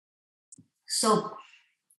 So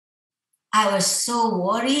I was so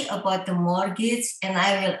worried about the mortgage, and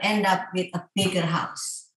I will end up with a bigger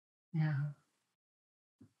house. Yeah.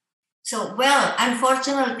 So,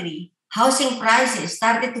 unfortunately, housing prices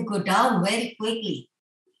started to go down very quickly,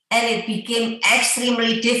 and it became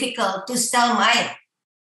extremely difficult to sell mine.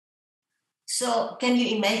 So, can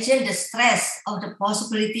you imagine the stress of the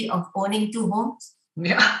possibility of owning 2 homes?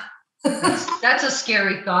 Yeah, that's a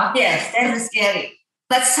scary thought. Yes, that's scary.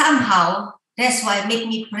 But somehow, that's why it made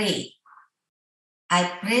me pray. I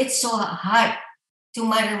prayed so hard to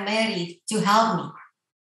Mother Mary to help me.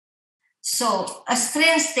 So a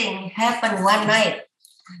strange thing happened one night.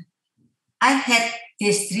 I had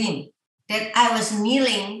this dream that I was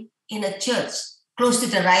kneeling in a church close to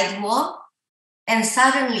the right wall, and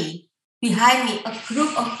suddenly behind me, a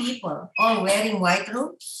group of people all wearing white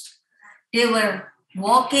robes, they were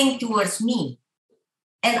walking towards me.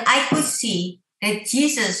 And I could see that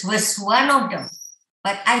Jesus was one of them,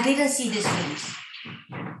 but I didn't see his face.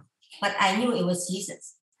 But I knew it was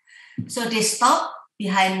Jesus. So they stopped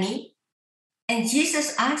behind me, and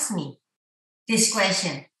Jesus asked me this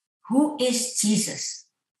question, who is Jesus?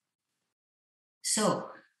 So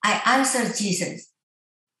I answered Jesus.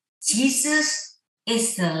 Jesus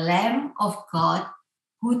is the Lamb of God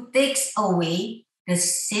who takes away the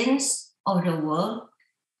sins of the world.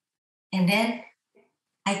 And then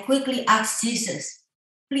I quickly asked Jesus,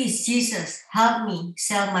 please, Jesus, help me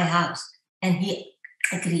sell my house. And he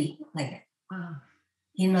agreed like that. Wow.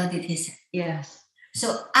 He nodded his head. Yes.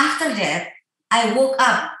 So after that, I woke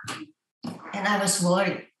up and I was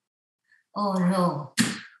worried. Oh no,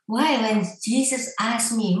 why when Jesus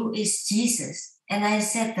asked me who is Jesus and I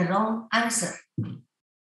said the wrong answer?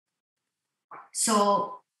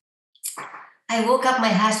 So I woke up my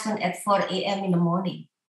husband at 4 a.m. in the morning.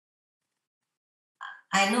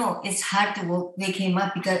 I know it's hard to wake him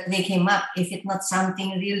up if it's not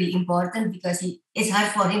something really important, because it's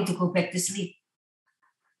hard for him to go back to sleep.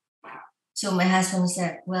 So my husband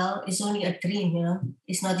said, well, it's only a dream,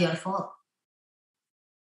 it's not your fault.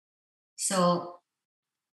 So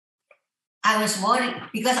I was worried,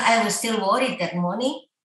 because I was still worried that morning.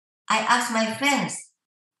 I asked my friends,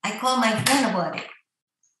 I called my friend about it,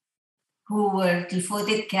 who were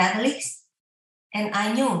devoted Catholics, and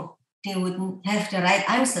I knew they wouldn't have the right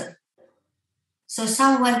answer. So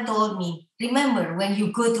someone told me, remember when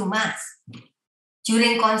you go to Mass,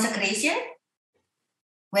 during consecration,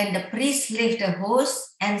 when the priest lifts the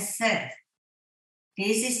host and says,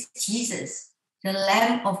 this is Jesus, the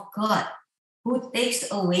Lamb of God, who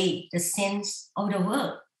takes away the sins of the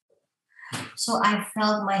world. So I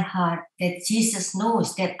felt my heart that Jesus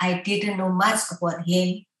knows that I didn't know much about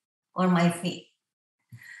him or my faith.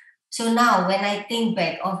 So now when I think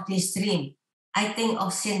back of this dream, I think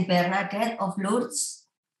of Saint Bernadette of Lourdes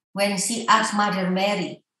when she asked Mother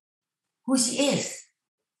Mary who she is.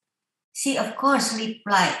 She of course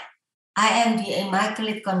replied, I am the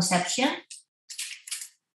Immaculate Conception.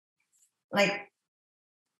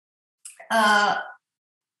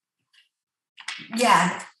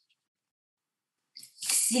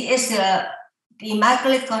 She is the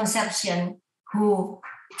Immaculate Conception who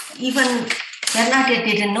even Bernadette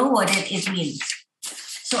didn't know what it means.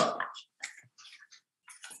 So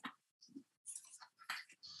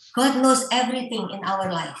God knows everything in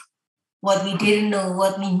our life. What we didn't know,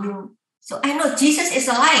 what we knew. So I know Jesus is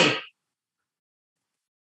alive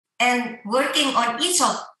and working on each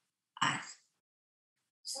of us.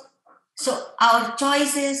 So our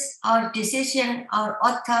choices, our decision, our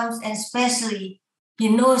outcomes, and especially he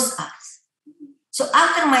knows us. So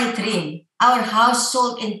after my dream, our house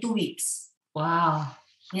sold in 2 weeks. Wow.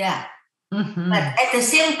 Yeah. Mm-hmm. But at the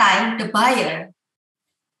same time, the buyer,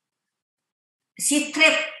 she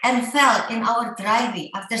tripped and fell in our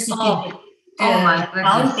driveway after she did my the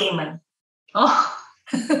down goodness. payment. Oh.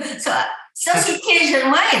 so she changed her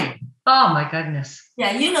mind. Oh my goodness.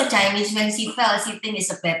 Yeah, Chinese, when she fell, she thinks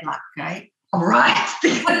it's a bad luck, right? Right.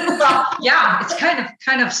 Well, yeah, it's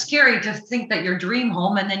kind of scary to think that your dream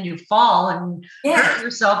home and then you fall and hurt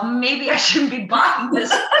yourself. Maybe I shouldn't be buying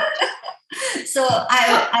this. So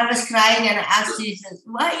I was crying and I asked Jesus,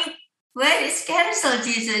 why is canceled,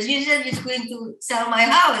 Jesus? You said you're going to sell my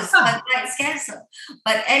house, but why it's canceled?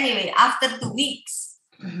 But anyway, after 2 weeks,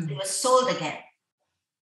 it was sold again.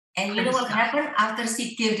 And you know what happened? After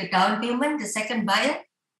she gave the down payment, the second buyer,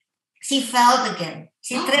 she fell again.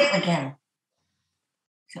 She tripped again.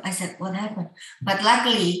 So I said, what happened? But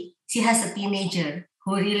luckily, she has a teenager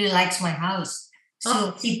who really likes my house.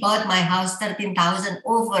 So she bought my house 13,000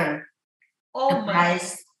 over the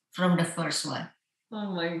price from the first one.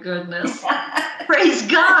 Oh my goodness. Praise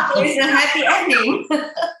God. It's a happy ending.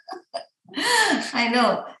 I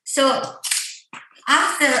know. So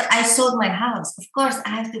after I sold my house, of course, I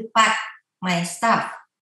have to pack my stuff.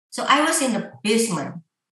 So I was in the basement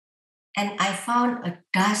and I found a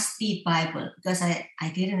dusty Bible because I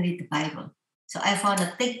didn't read the Bible. So I found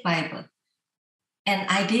a thick Bible. And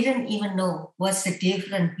I didn't even know what's the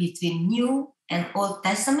difference between New and Old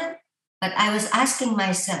Testament. But I was asking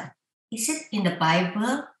myself, is it in the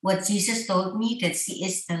Bible what Jesus told me that she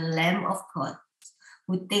is the Lamb of God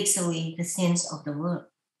who takes away the sins of the world?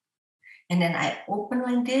 And then I opened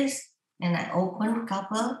like this, and I opened a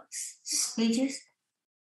couple pages,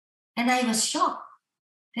 and I was shocked.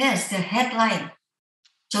 There's the headline,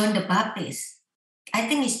 John the Baptist. I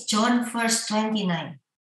think it's John verse 29.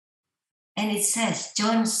 And it says,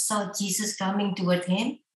 John saw Jesus coming toward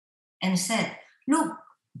him and said, "Look,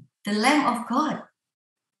 the Lamb of God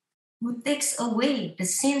who takes away the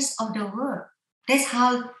sins of the world." That's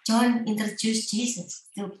how John introduced Jesus.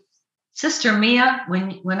 Sister Mia,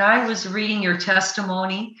 when I was reading your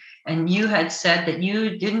testimony and you had said that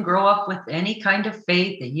you didn't grow up with any kind of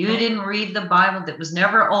faith, that you didn't read the Bible, that was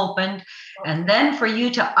never opened, and then for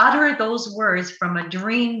you to utter those words from a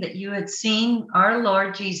dream that you had seen our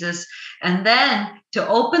Lord Jesus, and then to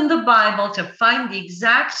open the Bible to find the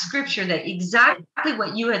exact scripture that exactly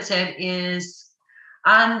what you had said is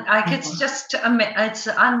it's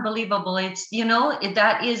unbelievable. It's,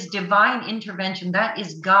 that is divine intervention. That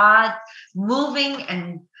is God moving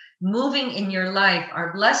in your life.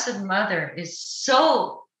 Our Blessed Mother is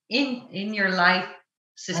so in your life,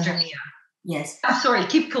 Sister Mia. Yes. I'm sorry,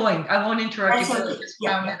 keep going. I won't interrupt you. Okay. I just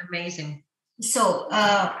found it amazing. So,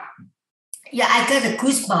 I got a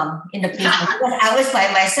goosebump in the picture because I was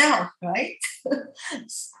by myself, right?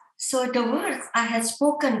 So the words I had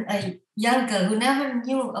spoken, a young girl who never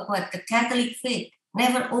knew about the Catholic faith,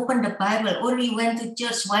 never opened the Bible, only went to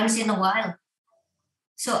church once in a while.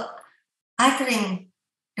 So uttering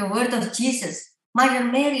the word of Jesus, Mother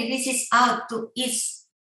Mary reaches out to each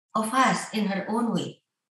of us in her own way.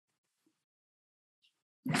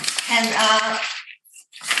 And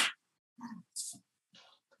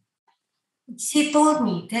she told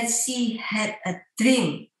me that she had a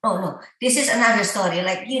dream. Oh, no, this is another story.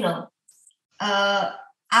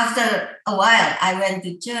 After a while, I went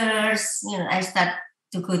to church. I started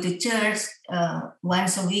to go to church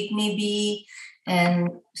once a week maybe, and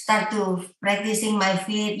start to practicing my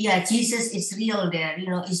faith. Yeah, Jesus is real there.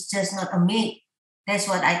 It's just not a myth. That's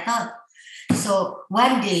what I thought. So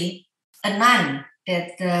one day, a nun,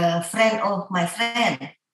 that friend of my friend,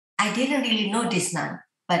 I didn't really know this nun,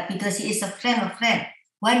 but because she is a friend of friend,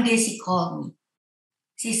 one day she called me.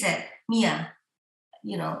 She said, "Mia,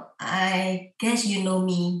 I guess you know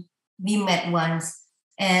me. We met once.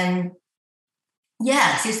 And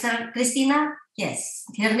yeah, Sister Christina." Yes,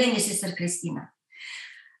 her name is Sister Christina.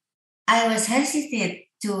 "I was hesitant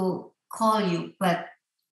to call you, but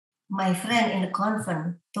my friend in the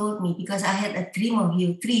convent told me because I had a dream of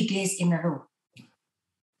you 3 days in a row."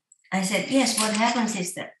 I said, "Yes, what happened,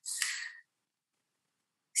 sister?"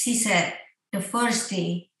 She said, the first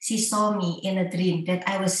day she saw me in a dream that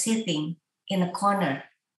I was sitting in a corner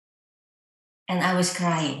and I was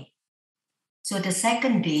crying. So the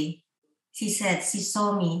second day, she said she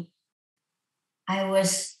saw me, I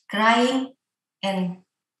was crying and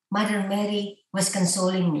Mother Mary was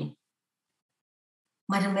consoling me.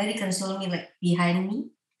 Mother Mary consoled me like behind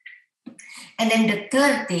me. And then the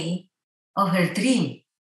third day of her dream,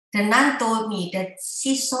 the nun told me that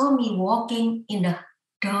she saw me walking in the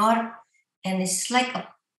dark, and it's like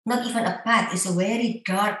not even a path, it's a very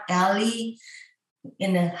dark alley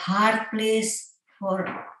in a hard place for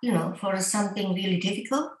something really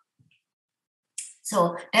difficult.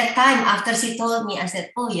 So that time after she told me, I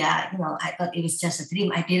said, "Oh yeah, I thought it was just a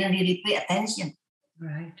dream. I didn't really pay attention."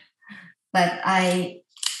 Right. But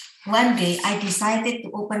one day I decided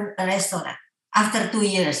to open a restaurant. After 2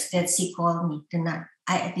 years that she called me, the nun,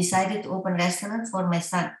 I decided to open a restaurant for my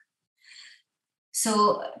son.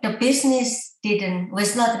 So the business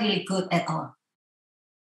was not really good at all.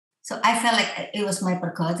 So I felt like it was my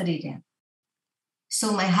purgatory then.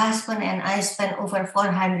 So my husband and I spent over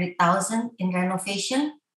 400,000 in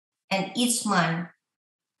renovation, and each month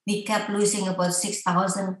we kept losing about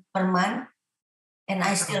 6,000 per month, and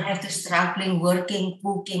I still have to struggling, working,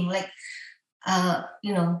 cooking,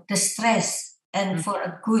 the stress. And for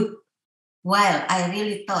a good while, I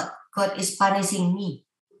really thought God is punishing me.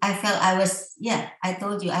 I felt I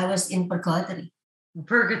told you I was in purgatory.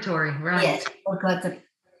 Purgatory, right? Yes, purgatory.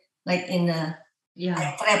 Like I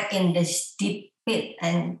trapped in this deep pit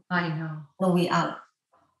and I know. no way out.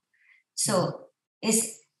 So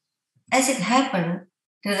as it happened,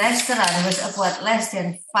 the restaurant was about less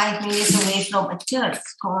than 5 minutes away from a church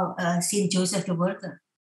called St. Joseph the Worker.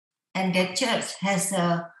 And that church has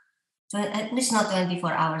at least not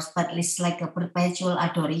 24 hours, but it's like a perpetual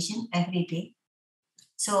adoration every day.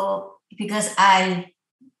 So because I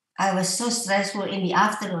was so stressful in the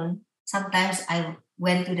afternoon, sometimes I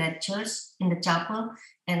went to that church in the chapel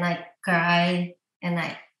and I cried and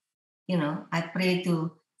I prayed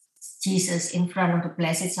to Jesus in front of the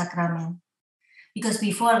Blessed Sacrament. Because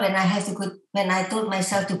before, when I told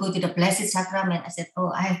myself to go to the Blessed Sacrament, I said,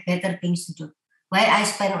 "Oh, I have better things to do. Why I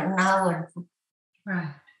spend an hour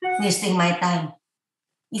Right. wasting my time?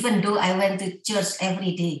 Even though I went to church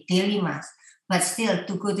every day, daily mass, but still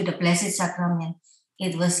to go to the Blessed Sacrament,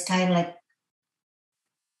 it was kind of like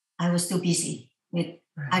I was too busy with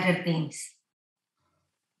other things."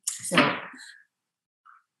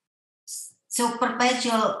 So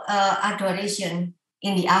perpetual adoration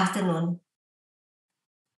in the afternoon.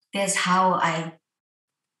 That's how I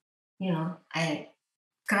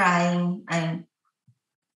crying, I'm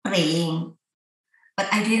praying.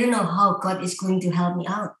 But I didn't know how God is going to help me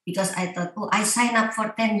out, because I thought, oh, I signed up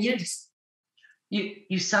for 10 years.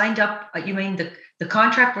 You signed up, you mean the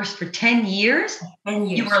contract was for 10 years? 10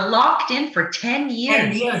 years. You were locked in for 10 years.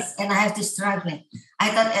 10 years, and I have to struggle.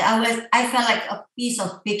 I thought I felt like a piece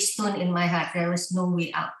of big stone in my heart. There was no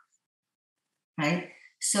way out. Right?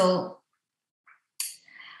 So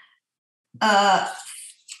but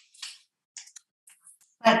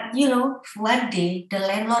one day the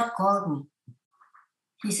landlord called me.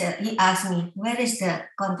 He asked me, "Where is the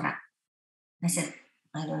contract?" I said,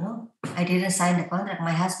 "I don't know. I didn't sign the contract.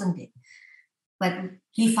 My husband did." But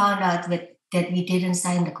he found out that we didn't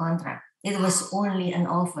sign the contract. It was only an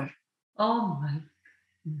offer. Oh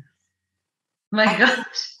my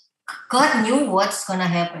gosh. God knew what's gonna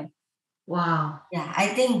happen. Wow. Yeah, I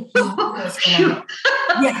think he knew what's gonna happen.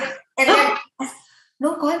 Yeah. And then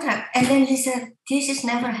no contract. And then he said, "This has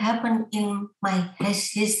never happened in my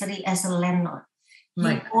history as a landlord."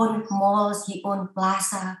 He owned malls, he owned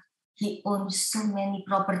plaza, he owns so many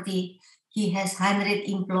property. He has 100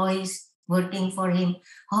 employees working for him.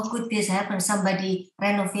 How could this happen? Somebody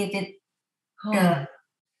renovated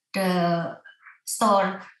the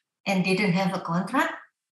store and didn't have a contract?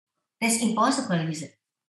 That's impossible, he said.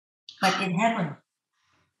 But it happened.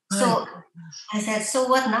 So I said, "So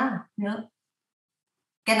what now?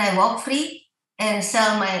 Can I walk free and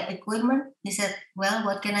sell my equipment?" He said, "Well,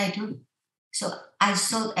 what can I do?" So I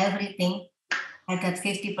sold everything. I got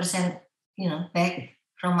 50%, back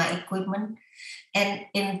from my equipment. And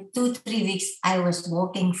in 2-3 weeks, I was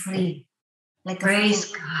walking free. Like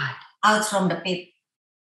praise God. Out from the pit.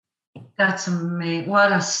 That's amazing.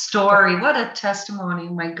 What a story. What a testimony.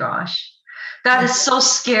 My gosh. That is so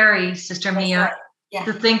scary, Sister Mia, right. Yeah.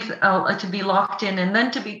 to think to be locked in and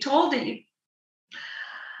then to be told that you.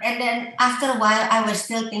 And then after a while, I was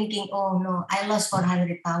still thinking, oh no, I lost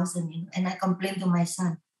 400,000, and I complained to my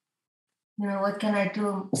son. What can I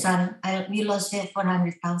do, son? We lost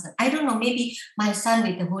 400,000. I don't know, maybe my son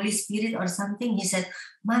with the Holy Spirit or something. He said,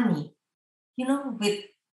 "Mommy, with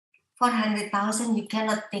 400,000, you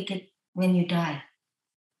cannot take it when you die."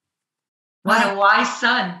 What a wise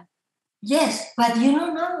son. Yes, but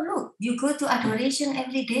now, look, you go to adoration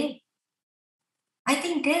every day. I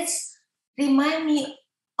think that's remind me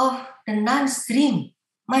of the nun's dream.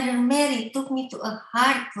 Mother Mary took me to a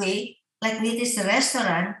hard way, like with this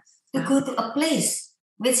restaurant, to go to a place,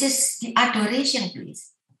 which is the adoration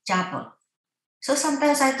place, chapel. So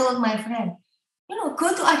sometimes I told my friend,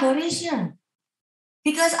 go to adoration,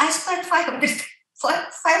 because I spent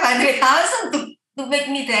 500,000 to make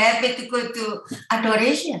me happy to go to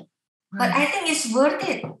adoration. Right. But I think it's worth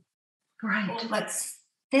it. Right. But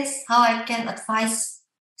that's how I can advise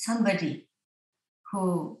somebody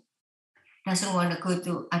who doesn't want to go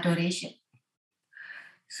to adoration.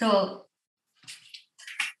 So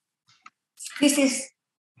this is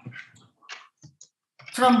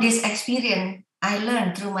from this experience, I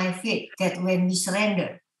learned through my faith that when we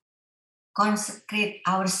surrender, consecrate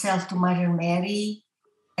ourselves to Mother Mary,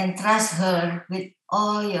 and trust her with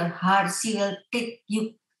all your heart, she will take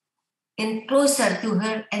you in closer to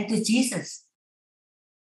her and to Jesus.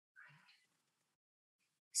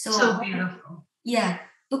 So beautiful. Yeah,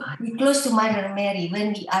 to be close to Mother Mary.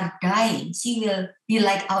 When we are dying, she will be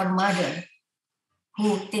like our mother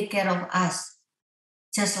who take care of us,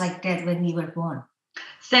 just like that when we were born.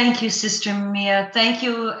 Thank you, Sister Mia. Thank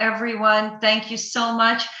you, everyone. Thank you so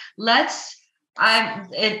much.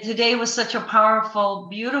 Today was such a powerful,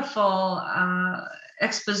 beautiful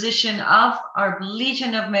exposition of our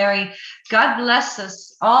Legion of Mary. God bless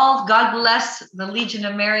us all. God bless the Legion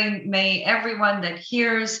of Mary. May everyone that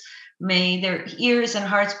hears, may their ears and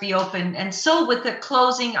hearts be open. And so with the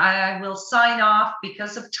closing, I will sign off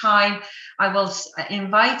because of time. I will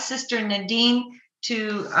invite Sister Nadine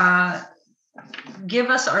to give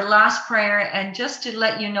us our last prayer. And just to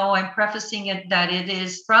let you know, I'm prefacing it that it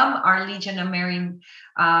is from our Legion of Mary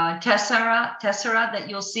tessera that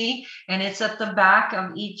you'll see, and it's at the back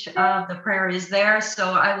of each of the prayer is there.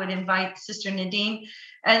 So I would invite Sister Nadine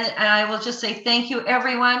And I will just say thank you,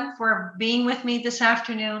 everyone, for being with me this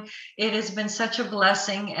afternoon. It has been such a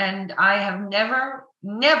blessing, and I have never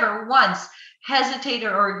once hesitated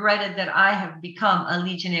or regretted that I have become a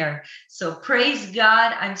legionnaire. So praise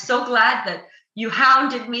God. I'm so glad that you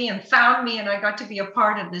hounded me and found me, and I got to be a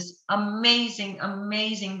part of this amazing,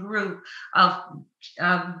 amazing group of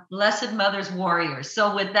Blessed Mother's warriors.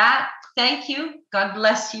 So with that, thank you. God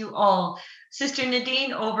bless you all. Sister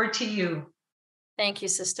Nadine, over to you. Thank you,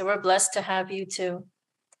 sister. We're blessed to have you too.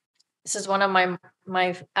 This is one of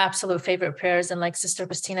my absolute favorite prayers. And like Sister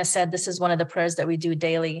Christina said, this is one of the prayers that we do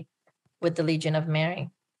daily with the Legion of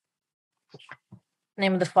Mary. In the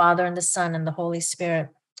name of the Father, and the Son, and the Holy Spirit.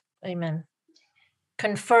 Amen.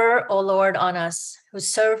 Confer, O Lord, on us who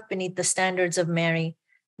serve beneath the standards of Mary,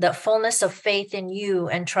 that fullness of faith in you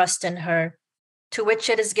and trust in her, to which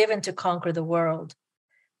it is given to conquer the world.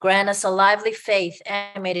 Grant us a lively faith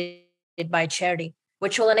animated by charity,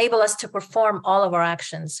 which will enable us to perform all of our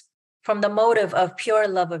actions from the motive of pure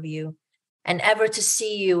love of you, and ever to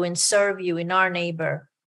see you and serve you in our neighbor,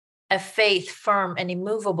 a faith firm and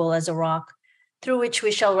immovable as a rock, through which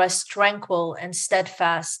we shall rest tranquil and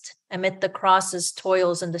steadfast amid the crosses,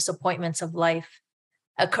 toils, and disappointments of life,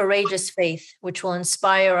 a courageous faith which will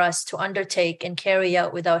inspire us to undertake and carry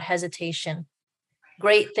out without hesitation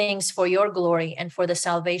great things for your glory and for the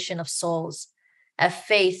salvation of souls, a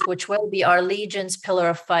faith which will be our legion's pillar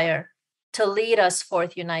of fire, to lead us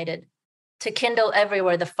forth united, to kindle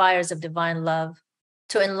everywhere the fires of divine love,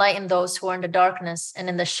 to enlighten those who are in the darkness and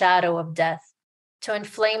in the shadow of death, to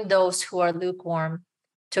inflame those who are lukewarm,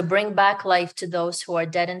 to bring back life to those who are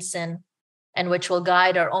dead in sin, and which will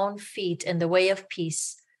guide our own feet in the way of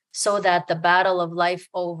peace, so that the battle of life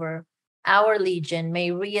over, our legion may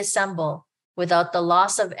reassemble without the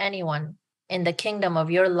loss of anyone in the kingdom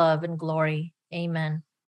of your love and glory. Amen.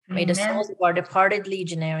 May the souls of our departed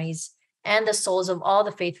legionaries and the souls of all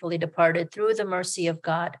the faithfully departed through the mercy of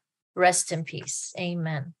God rest in peace.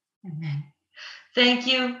 Amen. Amen. Thank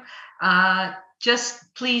you.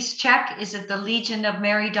 Just please check, is it the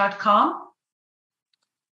legionofmary.com?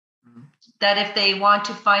 That if they want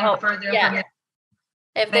to find further information.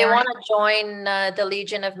 If they want to join the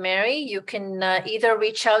Legion of Mary, you can either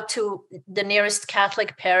reach out to the nearest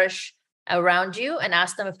Catholic parish around you and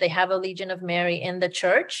ask them if they have a Legion of Mary in the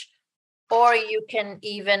church, or you can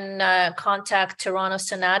even contact Toronto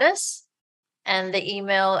Senatus, and the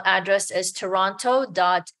email address is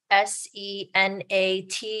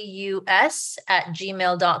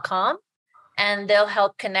toronto.senatus@gmail.com, and they'll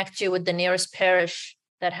help connect you with the nearest parish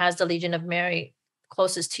that has the Legion of Mary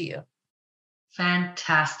closest to you.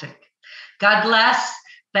 Fantastic. God bless.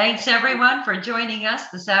 Thanks, everyone, for joining us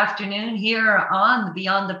this afternoon here on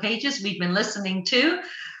Beyond the Pages. We've been listening to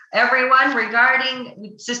everyone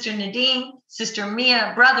regarding Sister Nadine, Sister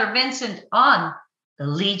Mia, Brother Vincent on the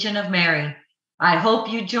Legion of Mary. I hope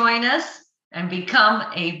you join us and become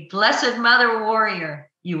a Blessed Mother warrior.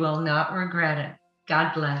 You will not regret it.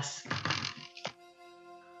 God bless.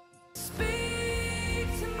 Speak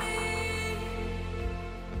to me,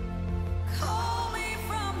 call me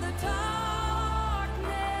from the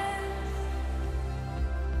darkness.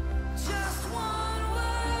 Just one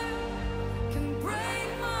word can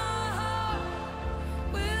break my heart.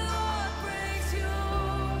 Will what breaks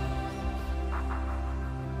yours?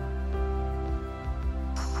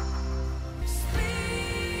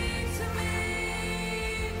 Speak to me,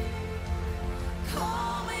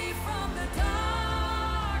 call me from the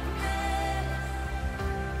darkness.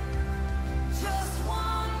 Just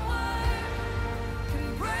one word can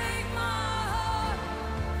break my heart.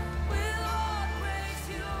 Will what breaks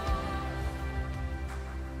yours?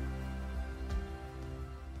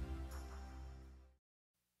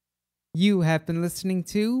 You have been listening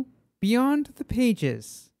to Beyond the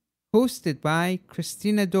Pages, hosted by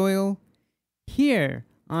Christina Doyle, here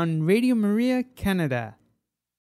on Radio Maria Canada.